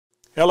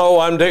Hello,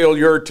 I'm Dale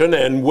Yurton,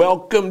 and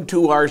welcome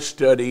to our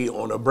study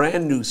on a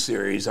brand new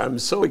series. I'm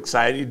so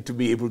excited to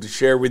be able to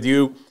share with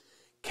you,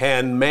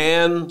 Can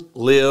Man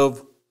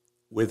Live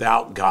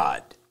Without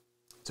God?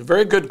 It's a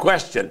very good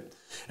question,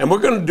 and we're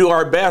going to do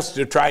our best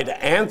to try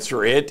to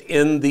answer it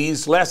in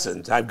these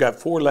lessons. I've got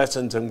 4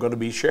 lessons I'm going to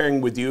be sharing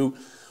with you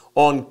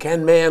on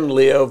Can Man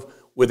Live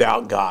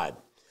Without God?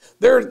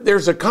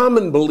 There's a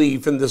common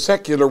belief in the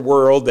secular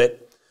world that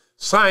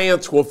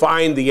science will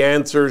find the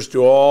answers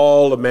to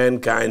all of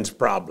mankind's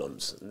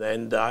problems.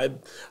 And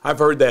I've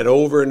heard that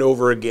over and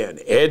over again.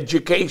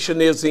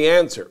 Education is the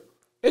answer.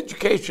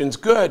 Education's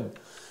good,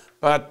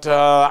 but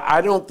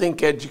I don't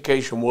think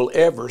education will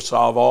ever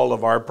solve all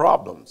of our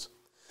problems.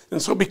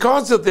 And so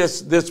because of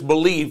this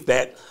belief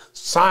that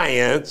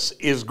science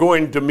is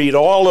going to meet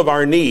all of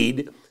our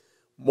need,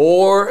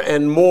 more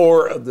and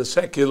more of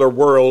the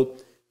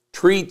world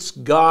treats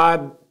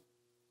God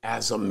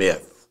as a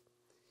myth.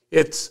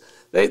 It's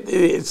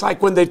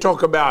like when they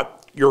talk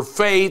about your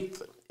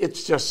faith,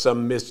 it's just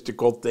some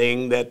mystical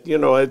thing that,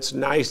 it's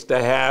nice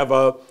to have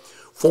a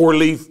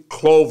 4-leaf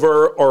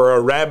clover or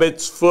a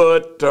rabbit's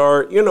foot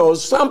or,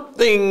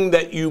 something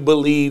that you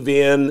believe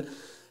in.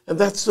 And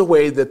that's the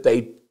way that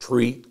they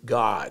treat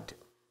God.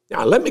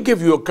 Now, let me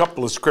give you a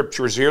couple of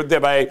scriptures here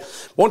that I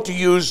want to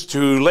use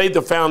to lay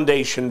the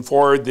foundation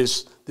for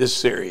this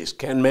series.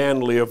 Can man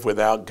live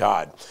without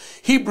God?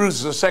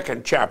 Hebrews, the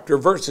 2nd chapter,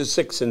 verses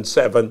 6 and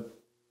 7.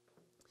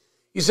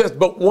 He says,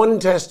 but one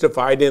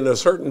testified in a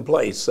certain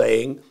place,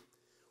 saying,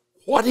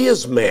 what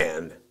is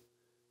man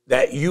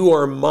that you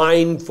are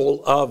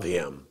mindful of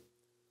him?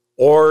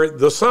 Or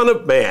the Son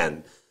of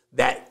Man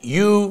that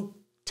you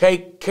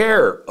take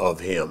care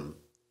of him?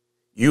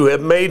 You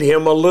have made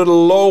him a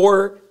little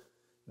lower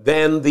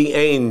than the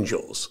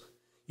angels.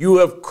 You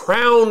have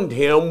crowned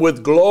him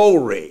with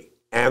glory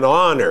and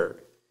honor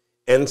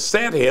and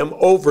set him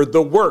over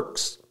the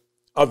works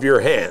of your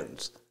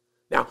hands.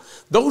 Now,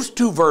 those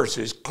 2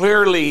 verses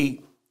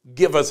clearly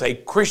give us a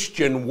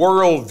Christian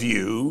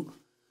worldview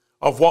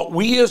of what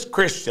we as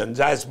Christians,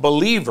 as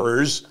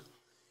believers,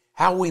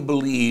 how we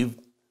believe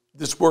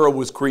this world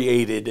was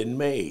created and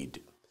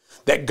made.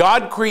 That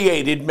God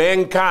created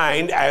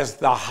mankind as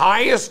the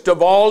highest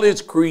of all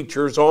his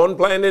creatures on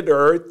planet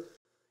Earth,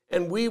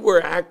 and we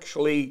were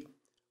actually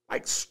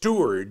like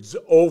stewards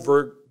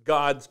over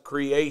God's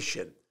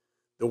creation.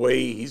 The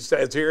way he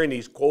says here, and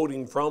he's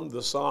quoting from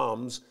the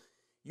Psalms,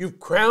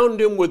 you've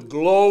crowned him with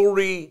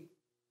glory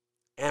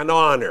and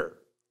honor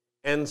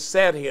and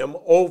set him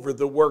over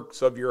the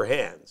works of your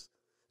hands.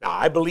 Now,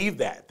 I believe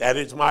that. That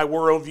is my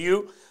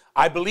worldview.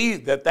 I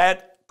believe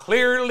that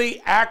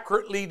clearly,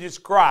 accurately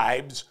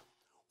describes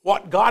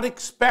what God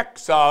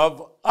expects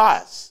of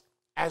us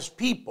as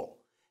people,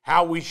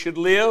 how we should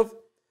live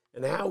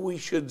and how we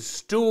should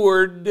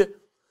steward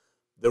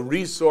the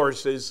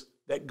resources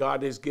that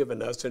God has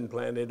given us in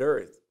planet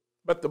Earth.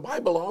 But the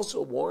Bible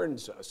also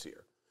warns us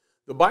here.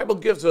 The Bible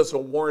gives us a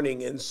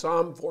warning in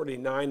Psalm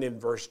 49 and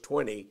verse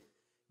 20.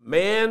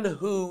 Man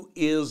who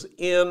is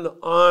in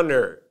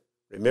honor.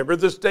 Remember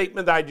the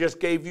statement I just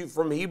gave you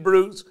from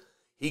Hebrews?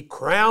 He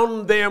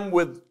crowned them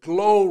with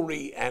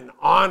glory and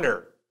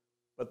honor.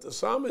 But the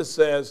psalmist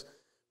says,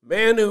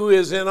 man who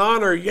is in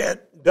honor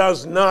yet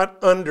does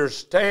not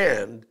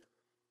understand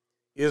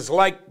is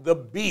like the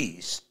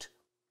beast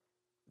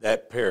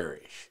that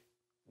perish.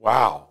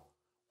 Wow,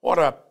 what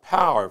a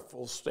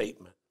powerful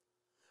statement.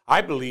 I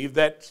believe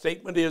that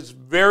statement is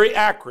very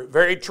accurate,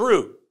 very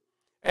true.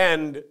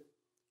 And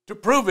to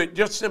prove it,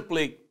 just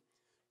simply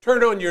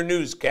turn on your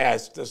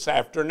newscast this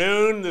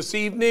afternoon, this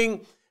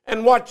evening,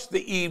 and watch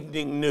the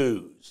evening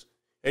news.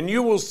 And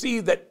you will see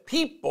that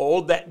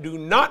people that do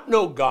not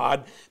know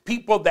God,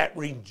 people that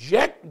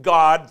reject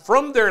God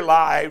from their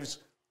lives,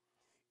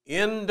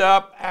 end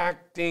up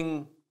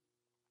acting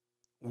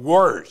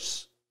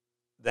worse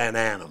than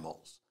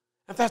animals.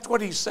 And that's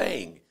what he's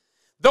saying.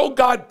 Though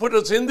God put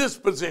us in this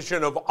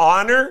position of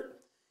honor,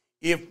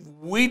 if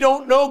we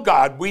don't know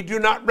God, we do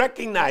not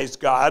recognize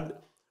God,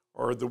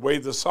 or the way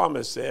the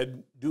psalmist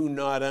said, do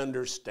not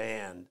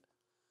understand,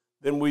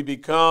 then we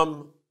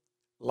become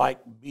like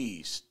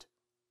beasts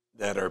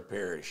that are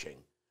perishing.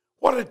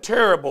 What a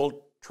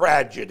terrible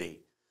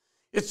tragedy.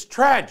 It's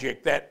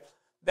tragic that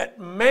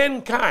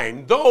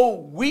mankind,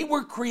 though we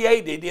were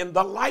created in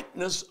the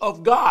likeness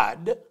of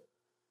God,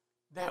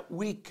 that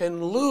we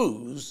can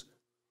lose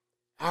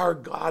our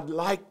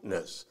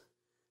God-likeness.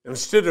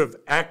 Instead of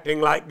acting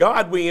like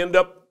God, we end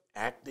up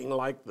acting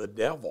like the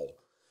devil.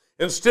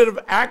 Instead of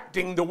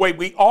acting the way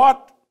we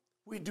ought,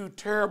 we do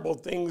terrible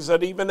things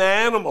that even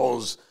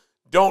animals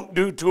don't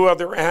do to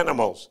other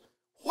animals.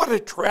 What a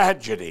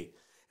tragedy.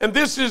 And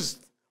this is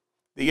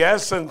the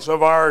essence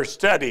of our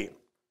study.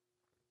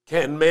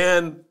 Can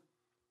man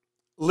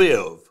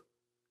live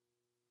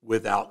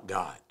without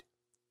God?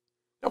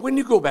 Now, when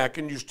you go back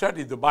and you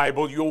study the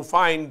Bible, you'll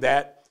find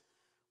that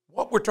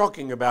what we're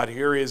talking about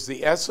here is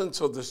the essence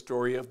of the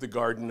story of the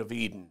Garden of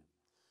Eden.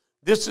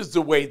 This is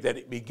the way that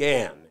it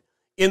began.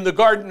 In the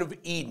Garden of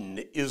Eden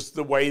is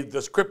the way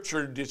the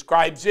Scripture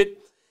describes it.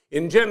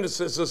 In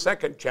Genesis, the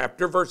 2nd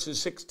chapter,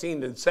 verses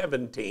 16 and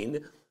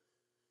 17,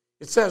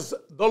 it says,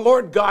 "The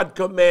Lord God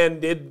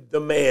commanded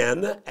the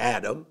man,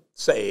 Adam,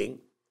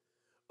 saying,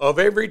 of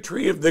every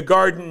tree of the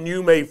garden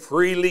you may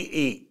freely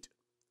eat,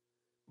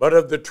 but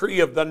of the tree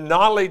of the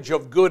knowledge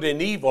of good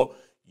and evil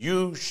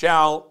you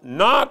shall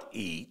not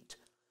eat,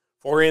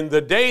 for in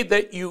the day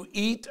that you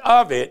eat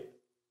of it,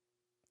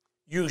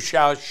 you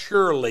shall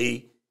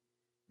surely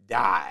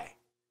die."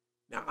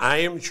 Now, I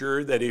am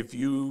sure that if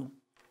you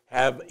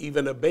have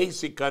even a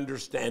basic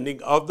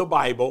understanding of the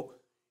Bible,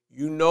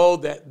 you know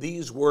that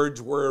these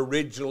words were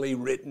originally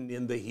written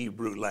in the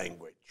Hebrew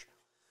language.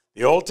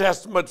 The Old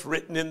Testament's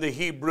written in the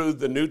Hebrew,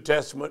 the New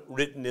Testament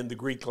written in the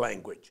Greek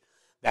language.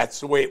 That's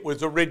the way it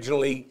was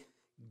originally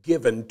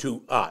given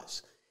to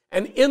us.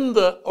 And in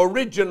the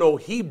original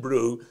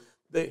Hebrew,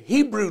 the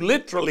Hebrew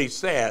literally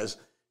says,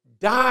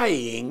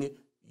 dying,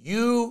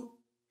 you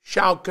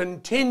shall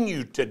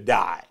continue to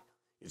die.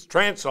 It's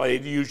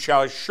translated, you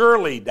shall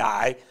surely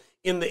die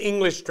in the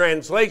English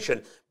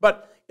translation.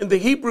 But in the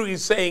Hebrew,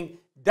 he's saying,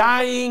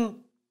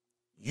 dying,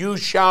 you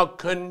shall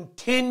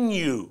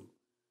continue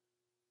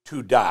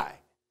to die.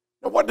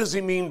 Now, what does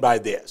he mean by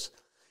this?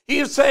 He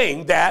is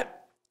saying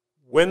that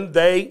when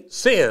they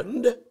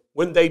sinned,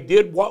 when they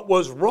did what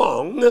was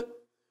wrong,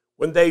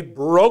 when they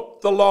broke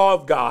the law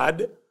of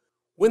God,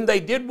 when they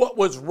did what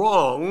was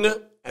wrong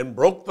and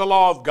broke the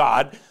law of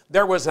God,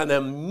 there was an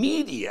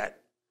immediate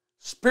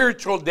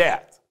spiritual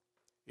death.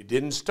 It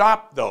didn't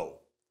stop, though.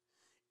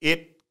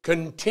 It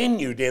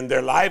continued in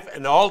their life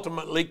and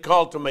ultimately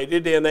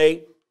culminated in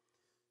a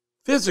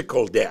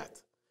physical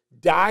death.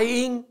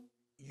 Dying,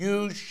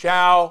 you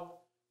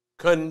shall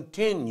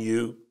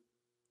continue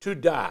to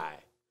die.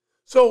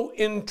 So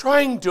in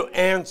trying to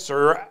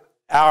answer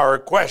our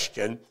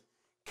question,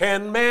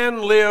 can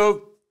man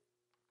live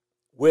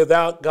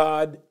without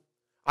God?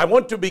 I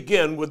want to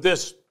begin with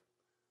this,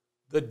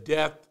 the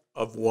death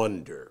of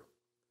wonder.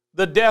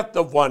 The death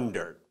of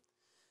wonder.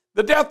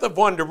 The death of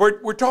wonder,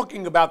 we're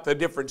talking about the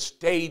different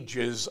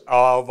stages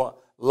of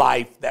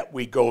life that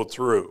we go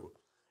through.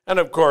 And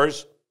of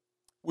course,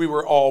 we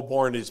were all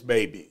born as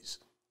babies.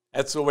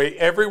 That's the way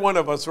every one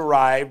of us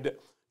arrived.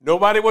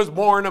 Nobody was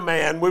born a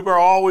man. We were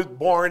always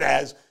born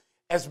as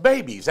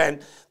babies.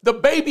 And the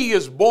baby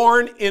is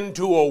born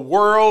into a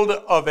world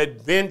of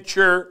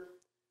adventure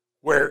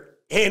where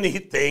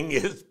anything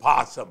is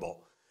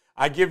possible.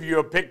 I give you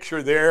a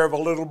picture there of a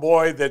little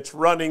boy that's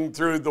running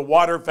through the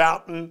water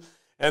fountain,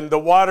 and the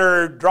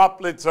water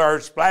droplets are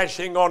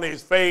splashing on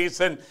his face,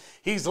 and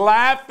he's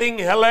laughing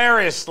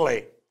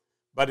hilariously.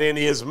 But in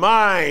his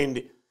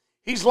mind,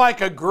 he's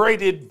like a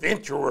great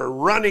adventurer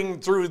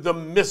running through the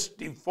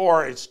misty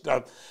forest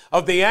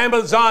of the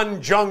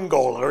Amazon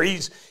jungle, or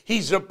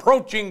he's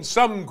approaching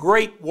some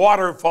great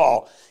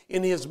waterfall.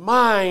 In his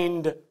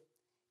mind,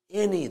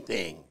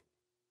 anything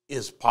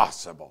is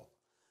possible.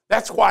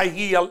 That's why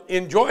he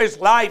enjoys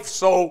life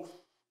so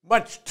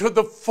much to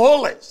the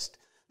fullest,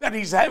 that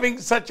he's having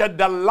such a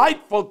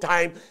delightful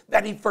time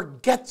that he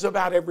forgets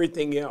about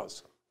everything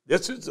else.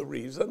 This is the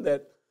reason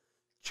that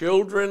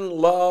children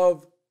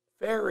love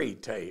fairy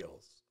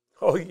tales.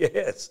 Oh,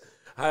 yes.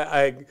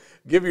 I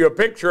give you a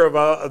picture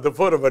of the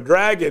foot of a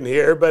dragon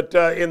here, but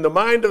in the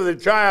mind of the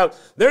child,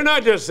 they're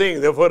not just seeing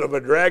the foot of a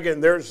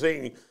dragon, they're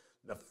seeing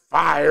the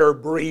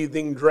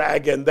fire-breathing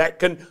dragon that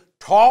can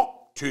talk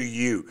to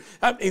you.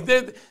 I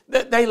mean,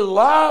 they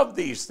love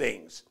these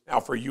things.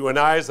 Now, for you and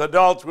I as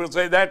adults, we'll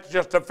say that's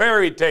just a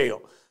fairy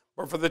tale.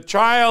 But for the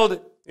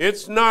child,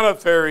 it's not a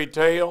fairy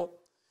tale.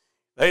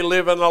 They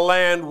live in a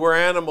land where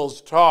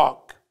animals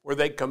talk, where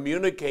they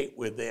communicate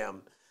with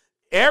them.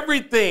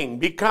 Everything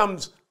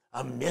becomes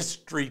a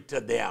mystery to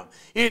them.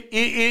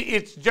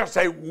 It's just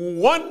a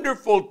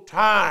wonderful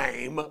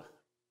time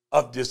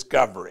of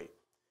discovery.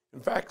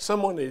 In fact,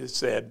 someone has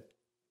said,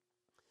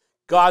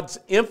 God's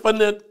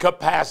infinite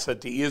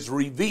capacity is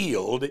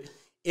revealed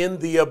in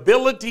the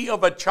ability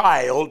of a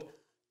child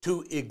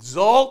to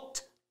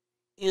exult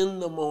in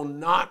the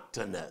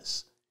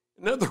monotonous.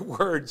 In other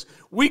words,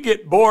 we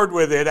get bored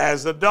with it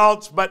as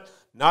adults, but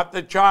not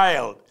the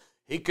child.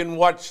 He can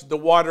watch the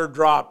water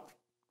drop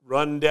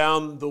run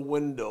down the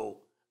window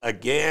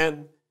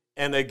again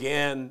and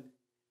again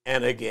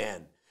and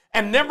again,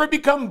 and never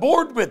become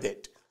bored with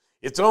it.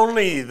 It's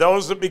only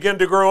those that begin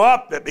to grow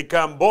up that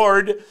become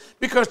bored,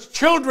 because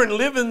children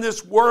live in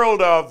this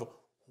world of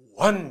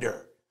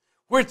wonder,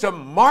 where it's a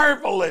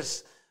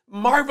marvelous,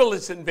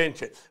 marvelous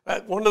invention.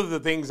 One of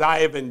the things I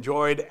have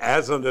enjoyed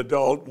as an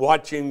adult,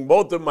 watching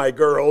both of my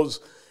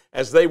girls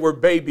as they were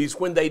babies,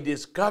 when they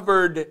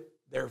discovered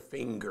their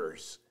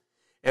fingers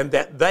and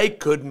that they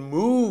could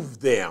move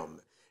them.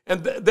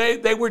 And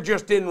they were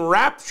just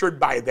enraptured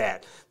by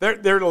that.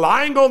 They're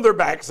lying on their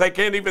backs. They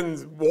can't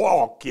even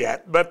walk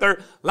yet, but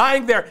they're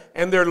lying there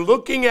and they're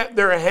looking at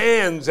their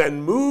hands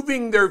and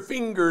moving their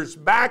fingers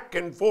back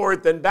and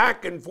forth and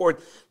back and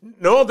forth.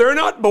 No, they're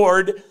not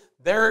bored.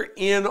 They're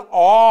in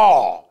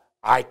awe.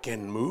 I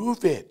can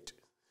move it.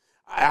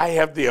 I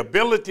have the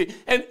ability.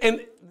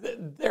 And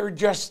they're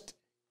just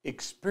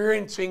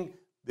experiencing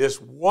this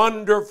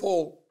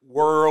wonderful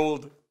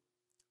world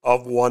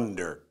of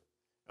wonder.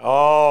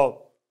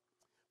 Oh,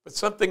 but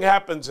something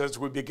happens as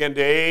we begin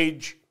to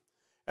age.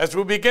 As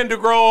we begin to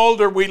grow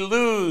older, we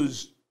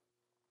lose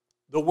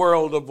the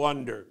world of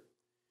wonder.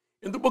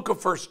 In the book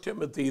of 1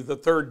 Timothy, the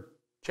 3rd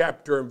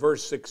chapter and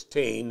verse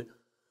 16,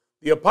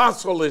 the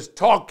apostle is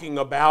talking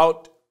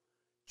about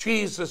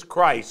Jesus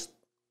Christ,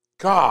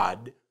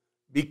 God,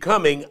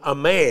 becoming a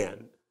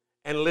man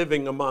and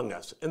living among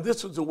us. And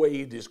this is the way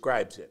he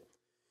describes it.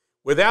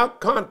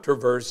 Without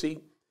controversy,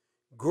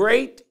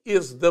 great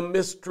is the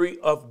mystery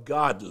of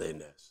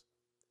godliness.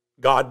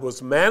 God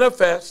was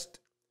manifest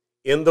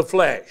in the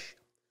flesh,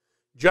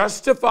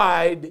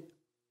 justified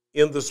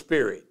in the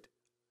spirit,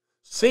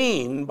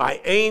 seen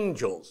by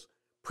angels,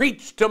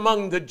 preached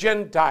among the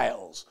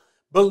Gentiles,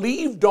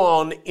 believed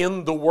on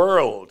in the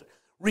world,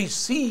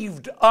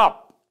 received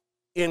up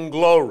in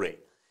glory.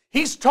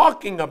 He's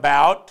talking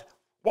about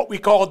what we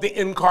call the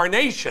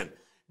incarnation,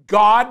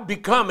 God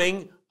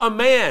becoming a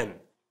man,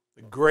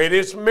 the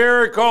greatest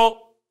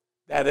miracle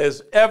that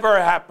has ever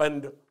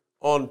happened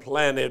on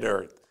planet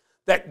Earth.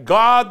 That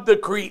God the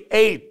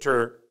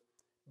Creator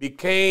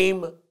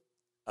became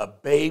a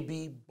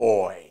baby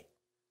boy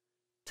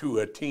to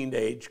a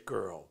teenage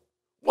girl.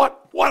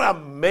 What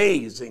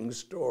amazing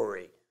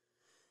story.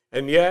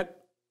 And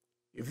yet,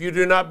 if you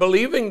do not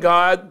believe in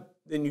God,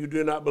 then you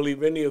do not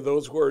believe any of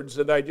those words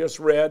that I just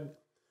read.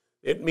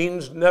 It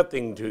means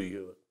nothing to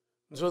you.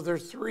 And so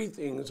there's three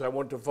things I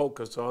want to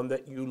focus on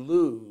that you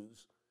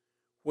lose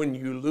when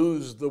you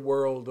lose the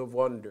world of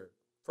wonder.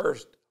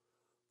 First,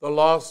 the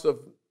loss of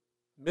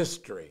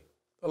mystery.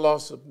 The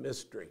loss of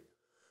mystery.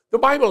 The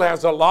Bible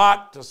has a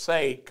lot to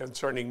say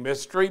concerning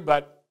mystery,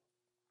 but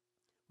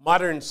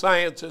modern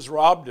science has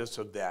robbed us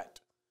of that.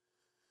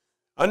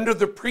 Under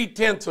the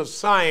pretense of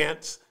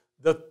science,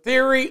 the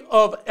theory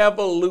of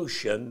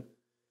evolution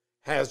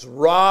has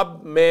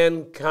robbed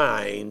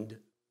mankind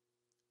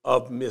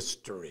of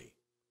mystery.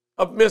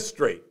 Of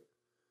mystery.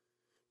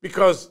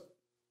 Because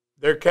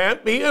there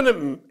can't be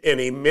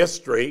any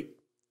mystery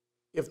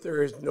if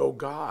there is no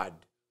God.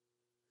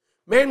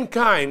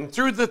 Mankind,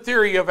 through the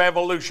theory of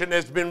evolution,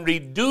 has been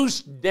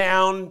reduced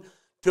down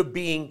to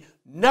being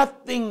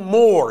nothing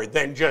more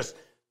than just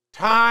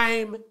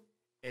time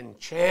and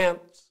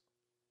chance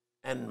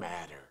and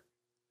matter.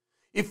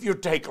 If you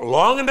take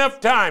long enough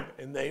time,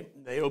 and they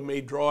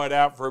may draw it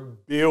out for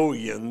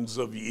billions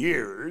of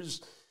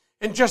years,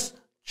 and just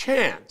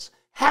chance,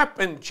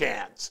 happen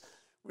chance.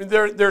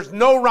 There's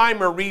no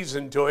rhyme or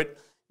reason to it.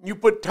 You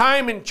put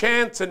time and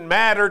chance and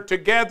matter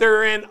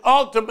together, and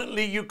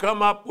ultimately you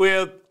come up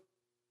with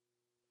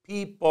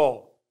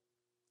people.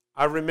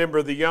 I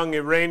remember the young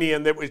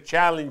Iranian that was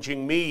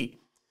challenging me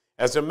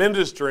as a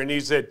minister, and he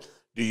said,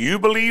 "Do you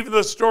believe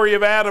the story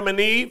of Adam and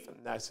Eve?"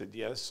 And I said,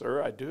 "Yes,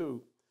 sir, I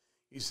do."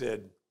 He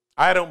said,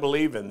 "I don't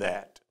believe in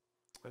that."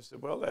 I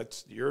said, "Well,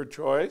 that's your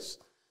choice."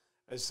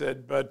 I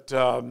said, "But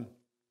the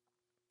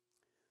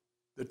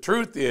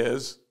truth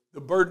is,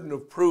 the burden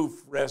of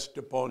proof rests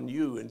upon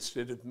you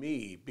instead of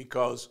me,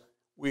 because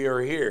we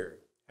are here.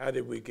 How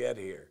did we get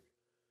here?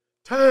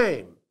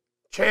 Time,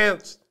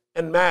 chance,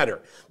 and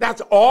matter.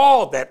 That's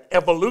all that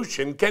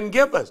evolution can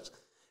give us.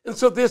 And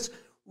so this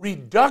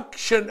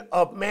reduction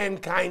of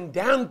mankind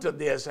down to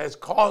this has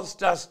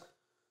caused us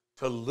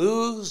to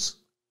lose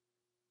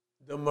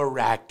the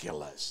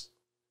miraculous.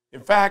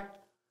 In fact,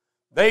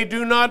 they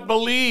do not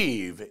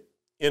believe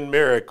in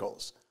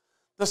miracles.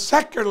 The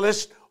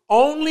secularist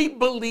only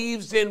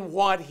believes in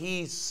what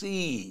he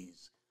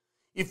sees.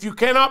 If you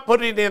cannot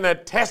put it in a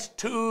test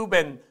tube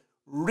and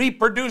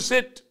reproduce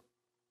it,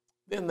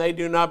 then they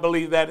do not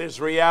believe that is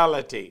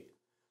reality.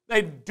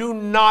 They do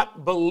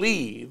not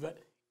believe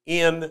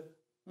in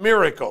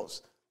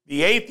miracles.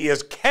 The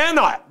atheist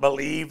cannot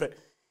believe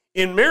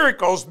in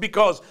miracles,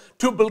 because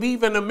to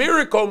believe in a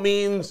miracle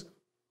means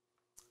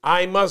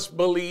I must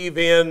believe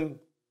in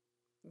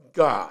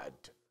God.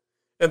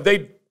 And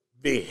they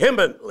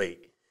vehemently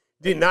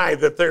deny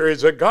that there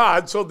is a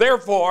God, so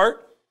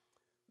therefore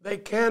they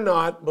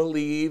cannot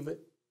believe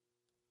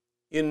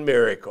in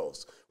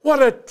miracles.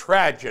 What a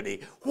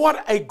tragedy.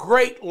 What a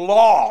great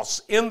loss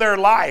in their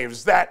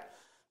lives that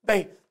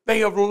they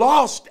have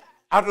lost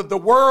out of the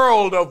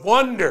world of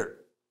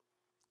wonder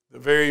the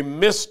very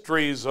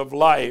mysteries of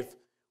life,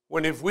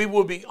 when if we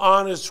will be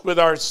honest with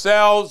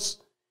ourselves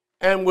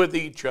and with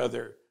each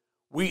other,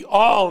 we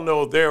all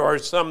know there are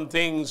some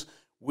things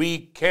we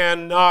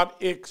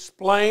cannot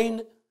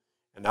explain,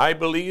 and I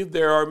believe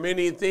there are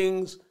many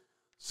things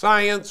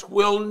science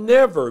will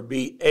never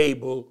be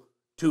able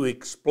to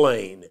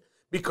explain,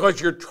 because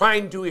you're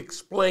trying to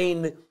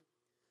explain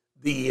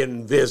the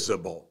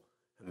invisible.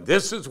 And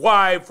this is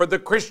why, for the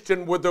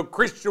Christian, with a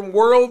Christian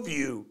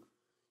worldview,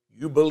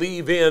 you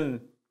believe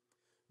in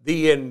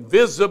the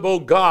invisible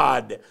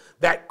God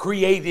that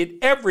created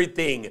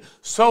everything,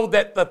 so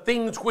that the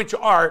things which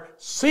are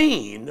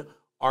seen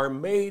are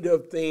made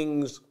of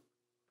things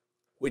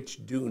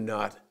which do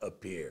not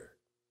appear.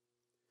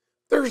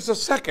 There's a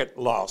second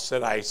loss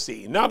that I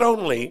see. Not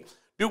only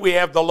do we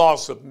have the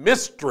loss of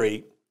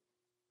mystery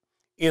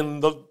in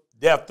the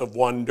depth of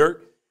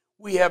wonder,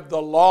 we have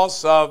the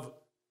loss of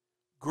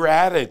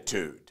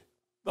gratitude.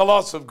 The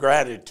loss of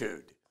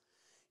gratitude.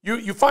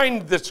 You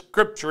find the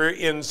scripture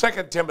in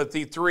 2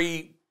 Timothy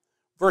 3,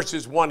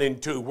 verses 1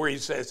 and 2, where he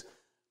says,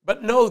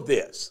 "But know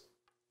this,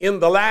 in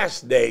the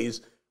last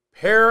days,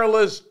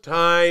 perilous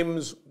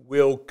times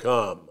will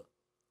come.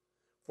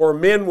 For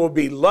men will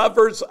be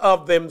lovers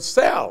of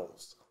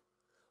themselves,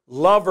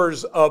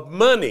 lovers of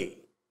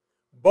money,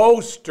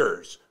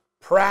 boasters,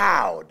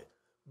 proud,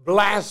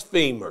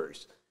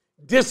 blasphemers,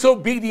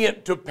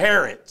 disobedient to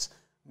parents."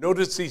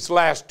 Notice these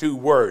last two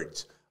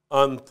words,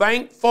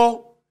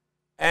 unthankful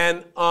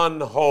and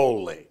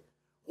unholy.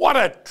 What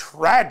a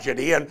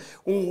tragedy, and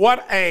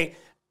what a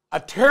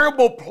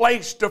terrible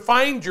place to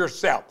find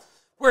yourself,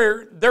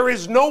 where there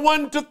is no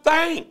one to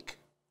thank.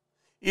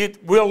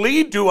 It will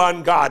lead to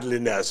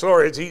ungodliness,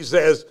 or as he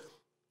says,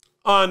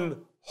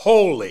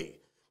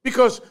 unholy.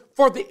 Because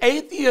for the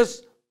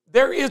atheist,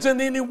 there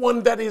isn't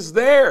anyone that is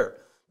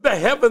there. The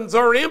heavens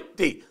are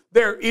empty.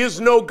 There is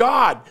no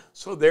God.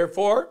 So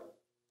therefore,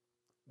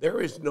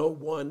 there is no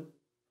one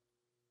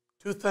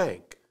to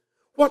thank.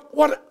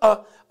 What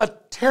a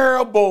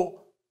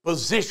terrible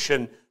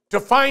position to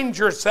find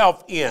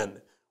yourself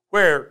in,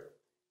 where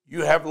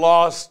you have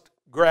lost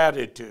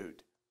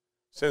gratitude.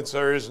 Since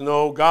there is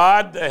no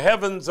God, the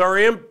heavens are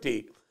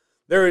empty.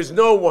 There is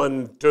no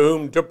one to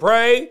whom to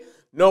pray,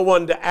 no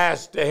one to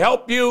ask to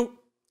help you,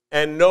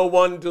 and no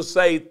one to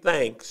say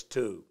thanks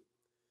to.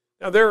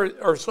 Now,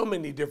 there are so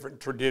many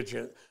different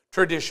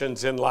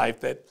traditions in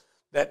life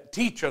that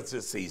teach us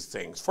these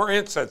things. For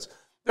instance,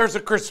 there's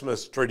a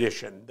Christmas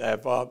tradition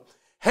of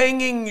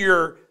hanging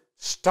your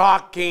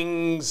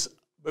stockings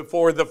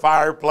before the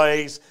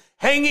fireplace,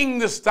 hanging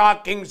the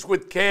stockings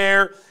with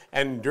care,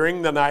 and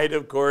during the night,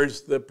 of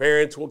course, the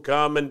parents will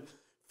come and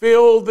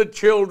fill the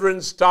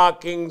children's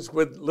stockings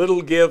with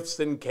little gifts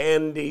and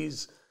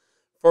candies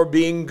for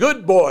being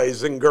good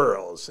boys and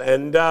girls.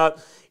 And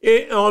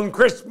on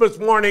Christmas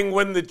morning,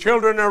 when the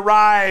children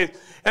arrive,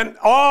 and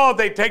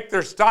they take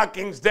their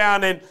stockings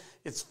down, and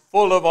it's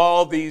full of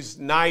all these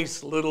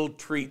nice little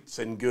treats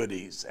and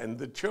goodies. And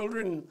the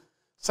children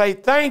say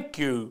thank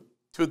you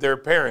to their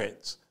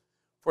parents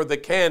for the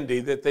candy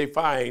that they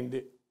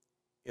find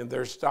in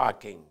their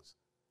stockings.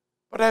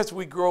 But as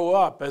we grow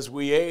up, as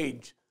we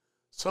age,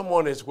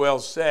 someone has well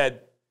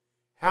said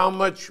how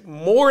much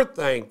more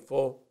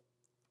thankful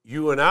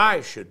you and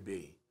I should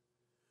be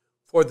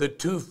for the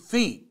 2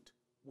 feet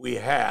we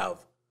have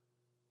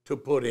to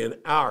put in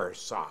our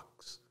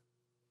socks.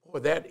 Boy,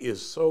 that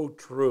is so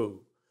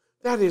true.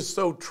 That is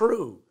so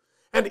true.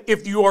 And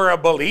if you are a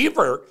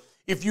believer,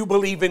 if you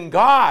believe in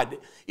God,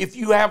 if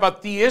you have a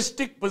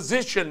theistic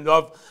position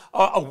of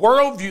a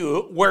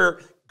worldview where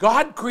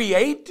God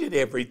created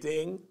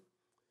everything,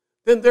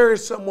 then there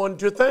is someone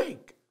to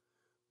thank.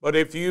 But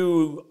if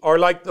you are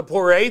like the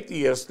poor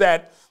atheist,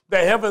 that the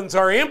heavens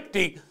are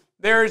empty,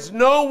 there is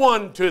no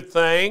one to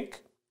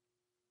thank,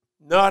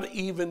 not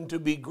even to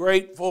be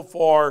grateful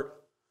for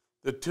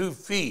the 2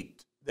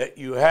 feet that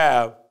you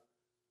have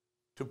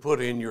to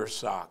put in your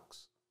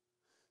socks.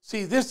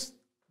 See, this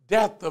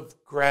death of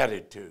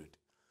gratitude,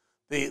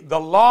 the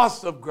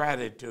loss of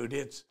gratitude,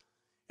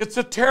 it's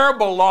a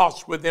terrible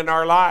loss within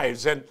our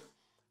lives. And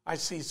I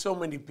see so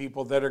many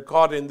people that are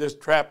caught in this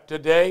trap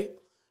today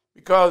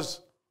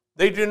because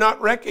they do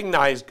not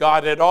recognize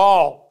God at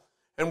all.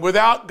 And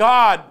without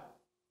God,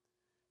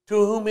 to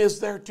whom is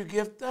there to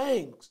give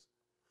thanks?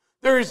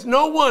 There is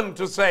no one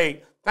to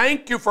say,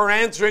 thank you for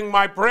answering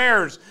my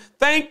prayers.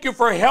 Thank you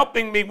for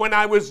helping me when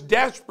I was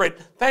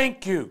desperate.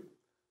 Thank you.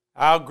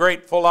 How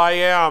grateful I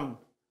am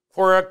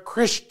for a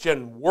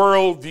Christian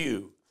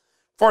worldview,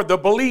 for the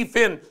belief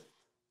in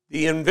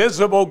the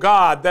invisible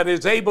God that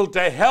is able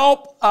to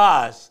help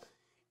us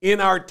in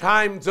our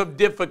times of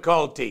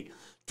difficulty,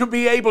 to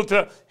be able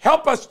to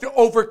help us to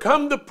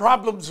overcome the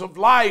problems of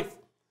life,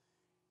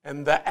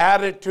 and the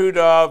attitude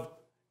of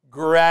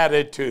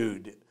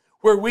gratitude,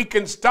 where we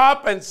can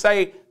stop and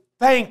say,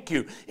 thank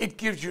you. It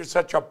gives you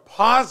such a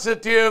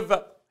positive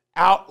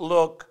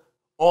outlook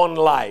on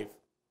life.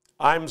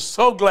 I'm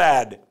so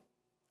glad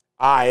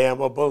I am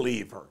a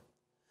believer.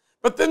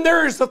 But then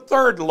there is a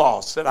third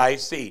loss that I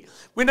see.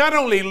 We not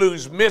only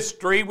lose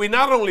mystery, we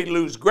not only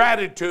lose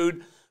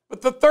gratitude,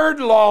 but the third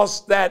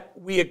loss that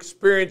we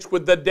experience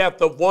with the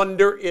death of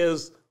wonder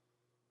is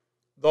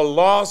the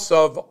loss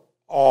of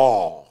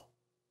awe.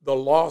 The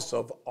loss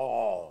of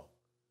awe.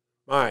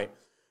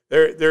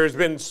 There's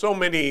been so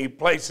many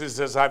places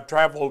as I've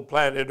traveled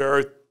planet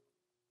Earth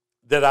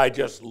that I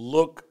just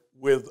look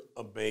with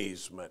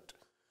amazement.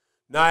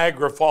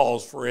 Niagara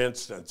Falls, for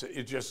instance,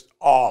 it's just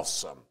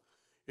awesome.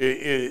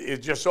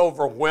 It's just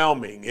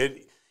overwhelming.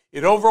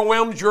 It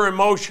overwhelms your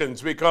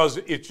emotions because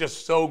it's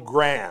just so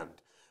grand.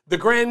 The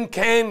Grand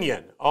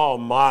Canyon, oh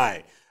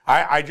my.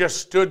 I just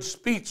stood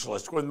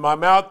speechless with my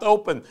mouth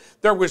open.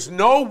 There was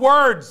no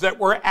words that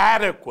were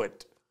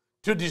adequate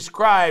to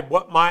describe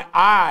what my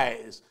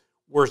eyes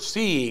were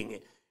seeing,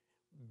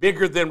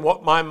 bigger than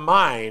what my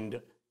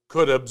mind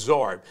could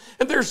absorb.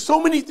 And there's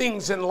so many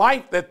things in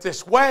life that's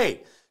this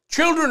way.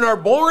 Children are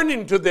born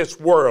into this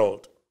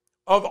world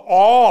of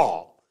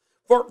awe.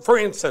 For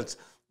instance,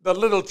 the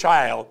little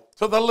child.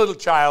 So the little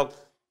child,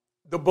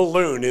 the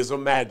balloon is a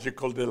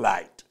magical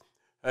delight.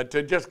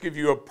 To just give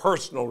you a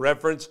personal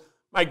reference,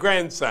 my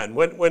grandson,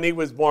 when he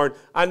was born,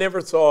 I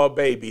never saw a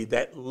baby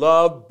that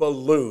loved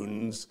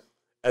balloons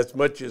as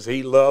much as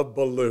he loved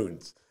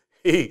balloons.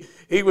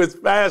 He was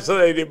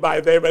fascinated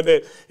by them,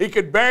 and he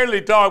could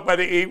barely talk, but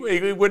he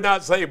would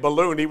not say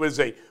balloon. He would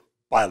say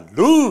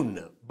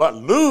balloon.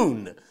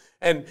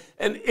 And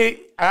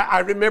I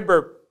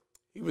remember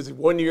he was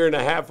 1 year and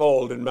a half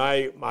old, and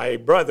my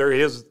brother,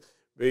 his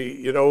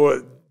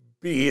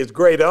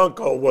great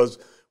uncle, was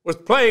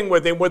playing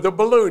with him with a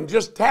balloon,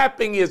 just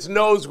tapping his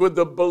nose with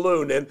the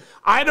balloon. And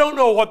I don't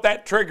know what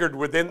that triggered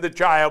within the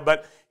child,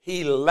 but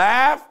he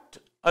laughed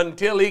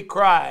until he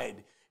cried.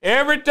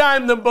 Every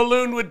time the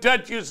balloon would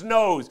touch his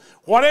nose,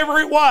 whatever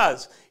it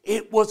was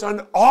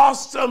an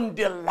awesome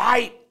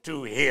delight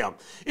to him.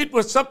 It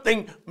was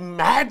something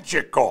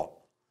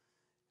magical.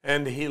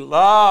 And he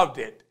loved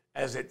it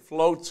as it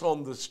floats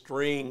on the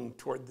string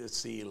toward the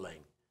ceiling.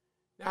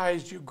 Now,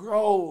 as you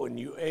grow and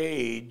you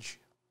age,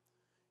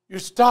 you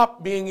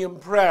stop being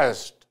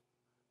impressed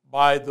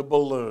by the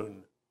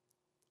balloon.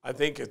 I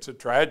think it's a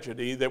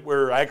tragedy that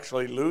we're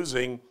actually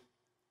losing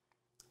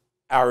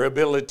our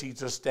ability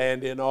to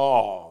stand in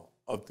awe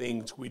of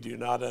things we do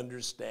not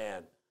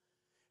understand.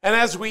 And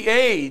as we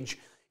age,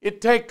 it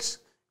takes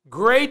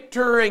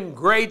greater and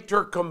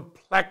greater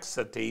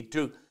complexity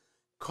to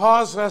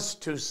cause us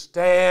to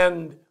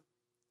stand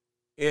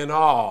in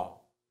awe.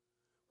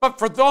 But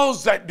for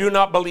those that do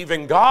not believe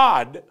in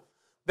God,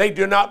 they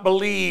do not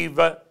believe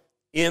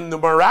in the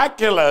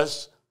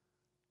miraculous,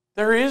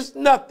 there is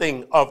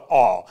nothing of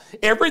awe.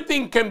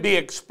 Everything can be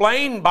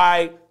explained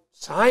by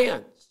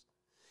science.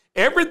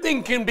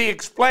 Everything can be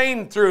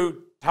explained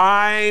through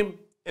time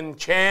and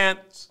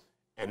chance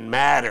and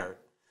matter.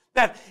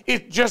 That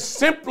it just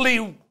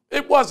simply,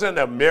 it wasn't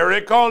a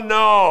miracle,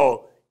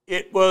 no.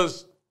 It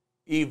was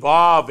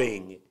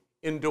evolving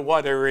into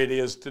whatever it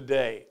is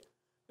today.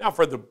 Now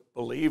for the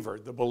believer,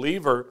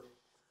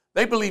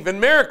 they believe in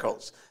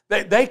miracles.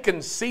 They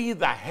can see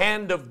the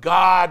hand of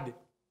God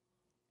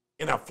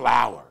in a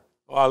flower.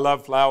 Oh, I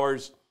love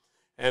flowers.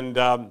 And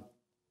aren't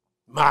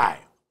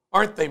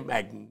they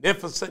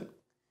magnificent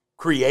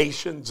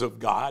creations of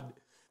God?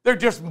 They're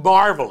just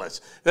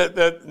marvelous.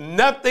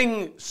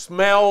 Nothing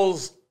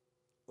smells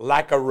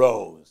like a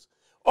rose.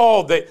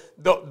 Oh,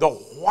 the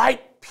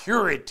white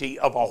purity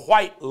of a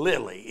white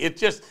lily.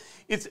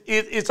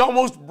 It's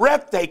almost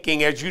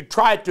breathtaking as you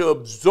try to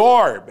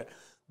absorb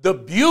the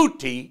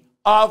beauty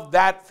of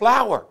that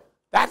flower.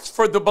 That's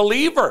for the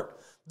believer,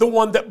 the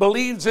one that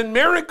believes in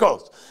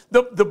miracles.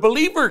 The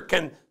believer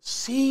can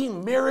see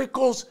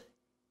miracles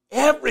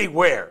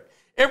everywhere.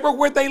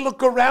 Everywhere they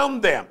look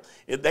around them.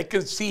 They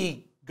can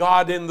see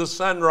God in the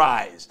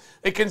sunrise.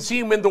 They can see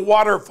Him in the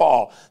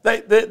waterfall.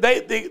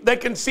 They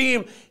can see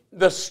Him,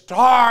 the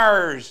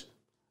stars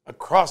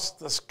across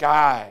the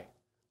sky.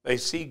 They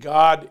see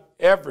God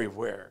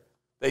everywhere.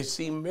 They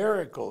see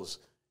miracles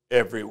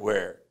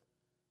everywhere.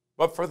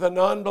 But for the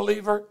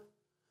non-believer,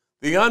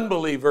 the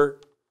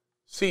unbeliever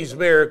sees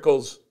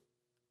miracles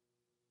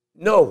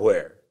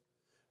nowhere.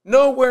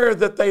 Nowhere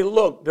that they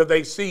look do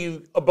they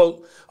see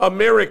a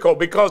miracle,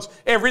 because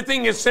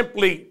everything is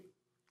simply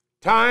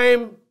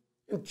time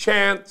and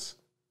chance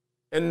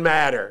and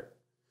matter.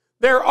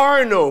 There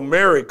are no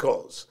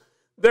miracles.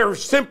 They're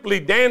simply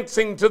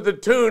dancing to the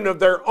tune of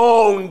their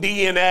own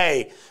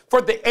DNA.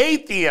 For the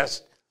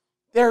atheist,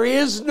 there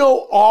is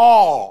no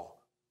awe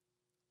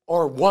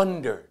or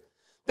wonder.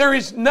 There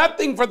is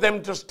nothing for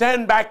them to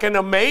stand back in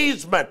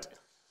amazement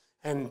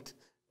and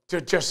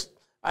to just,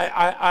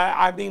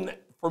 I mean,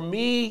 for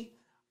me,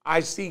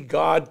 I see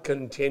God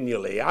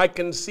continually. I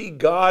can see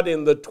God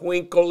in the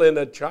twinkle in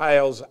a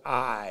child's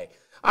eye.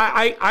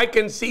 I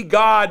can see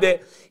God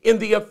in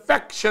the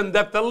affection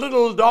that the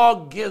little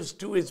dog gives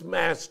to his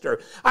master.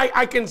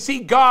 I can see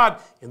God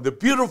in the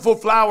beautiful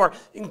flower.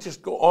 You can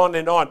just go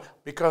on,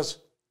 because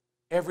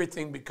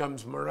everything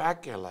becomes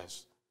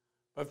miraculous.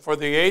 But for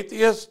the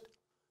atheist,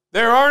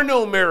 there are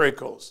no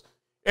miracles.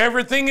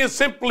 Everything is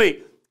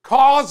simply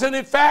cause and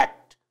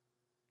effect.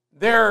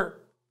 There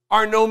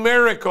are no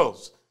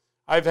miracles.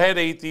 I've had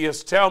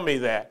atheists tell me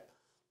that.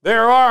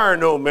 There are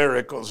no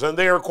miracles, and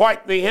they are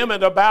quite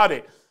vehement about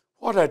it.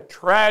 What a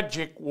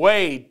tragic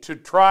way to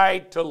try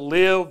to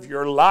live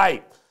your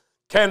life.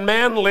 Can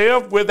man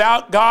live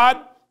without God?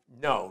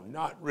 No,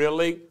 not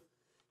really.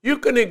 You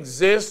can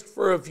exist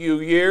for a few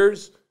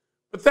years,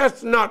 but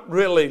that's not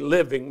really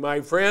living,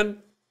 my friend.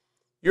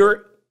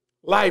 Your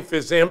life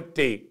is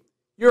empty.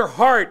 Your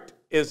heart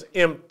is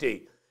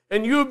empty.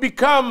 And you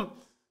become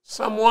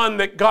someone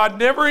that God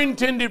never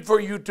intended for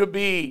you to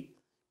be,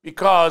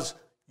 because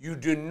you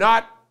do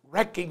not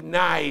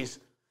recognize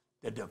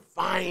the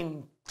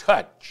divine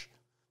touch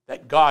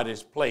that God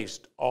has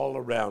placed all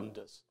around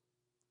us.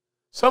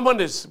 Someone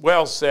has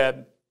well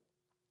said,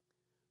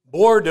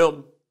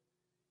 boredom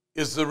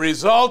is the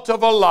result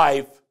of a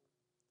life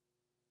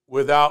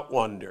without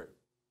wonder.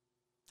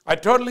 I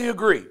totally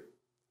agree.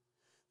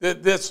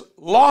 this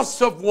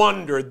loss of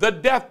wonder, the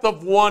death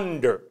of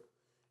wonder.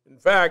 In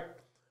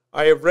fact,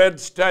 I have read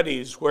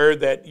studies where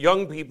that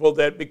young people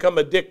that become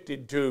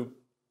addicted to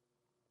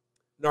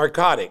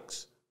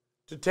narcotics,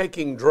 to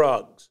taking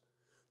drugs,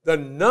 the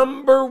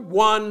number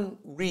one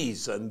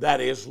reason that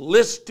is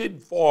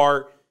listed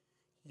for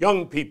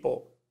young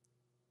people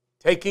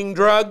taking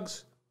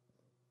drugs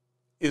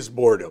is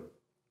boredom.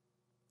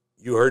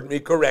 You heard me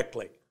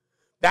correctly.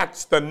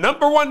 That's the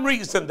number one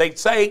reason they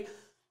say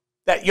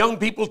that young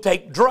people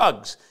take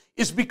drugs,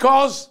 is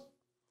because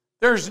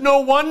there's no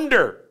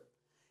wonder.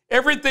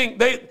 Everything,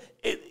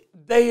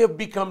 they have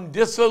become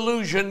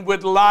disillusioned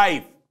with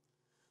life.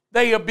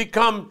 They have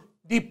become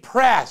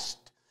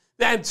depressed.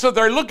 And so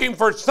they're looking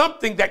for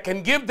something that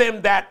can give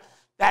them that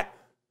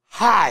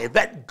high,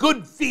 that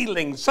good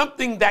feeling,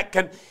 something that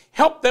can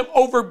help them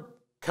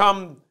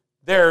overcome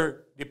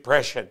their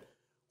depression.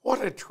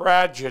 What a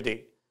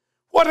tragedy.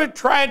 What a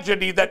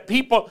tragedy that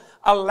people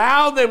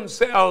allow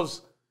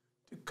themselves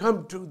to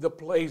come to the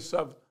place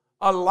of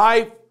a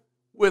life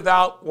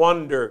without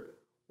wonder.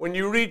 When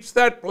you reach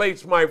that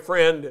place, my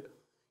friend,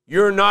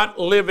 you're not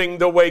living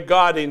the way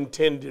God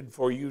intended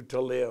for you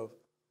to live.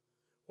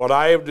 What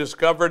I have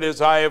discovered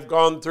as I have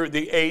gone through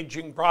the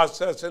aging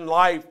process in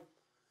life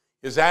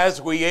is,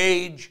 as we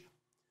age,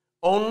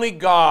 only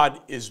God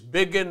is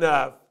big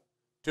enough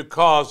to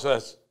cause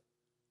us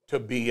to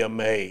be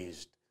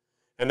amazed.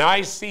 And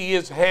I see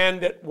His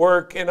hand at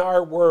work in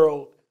our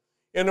world,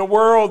 in a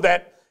world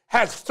that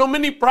has so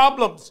many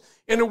problems,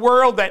 in a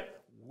world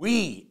that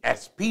we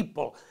as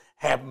people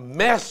have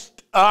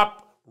messed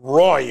up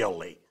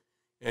royally.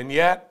 And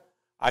yet,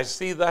 I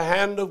see the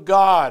hand of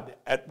God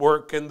at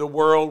work in the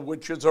world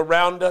which is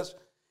around us,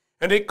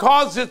 and it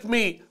causes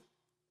me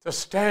to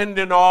stand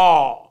in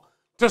awe,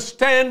 to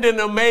stand in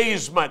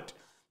amazement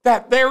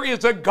that there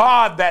is a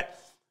God that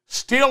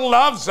still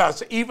loves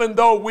us, even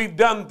though we've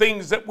done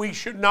things that we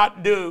should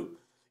not do,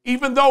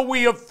 even though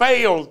we have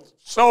failed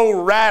so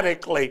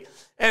radically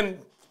and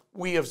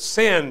we have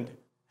sinned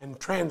and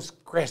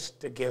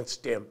transgressed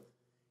against Him.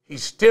 He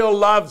still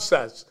loves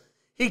us.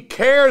 He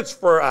cares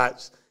for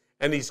us.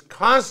 And He's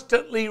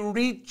constantly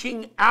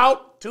reaching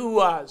out to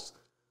us,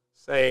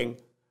 saying,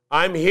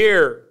 I'm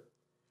here.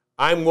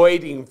 I'm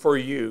waiting for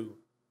you.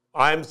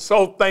 I'm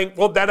so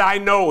thankful that I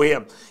know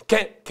Him.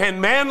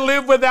 Can man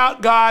live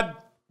without God?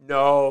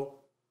 No,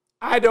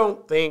 I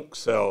don't think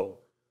so.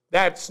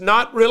 That's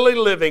not really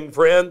living,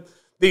 friend.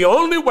 The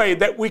only way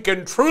that we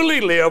can truly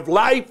live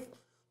life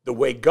the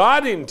way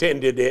God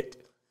intended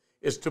it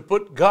is to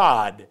put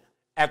God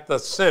at the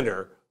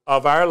center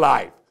of our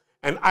life.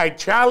 And I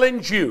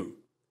challenge you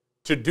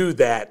to do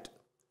that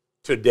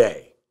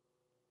today.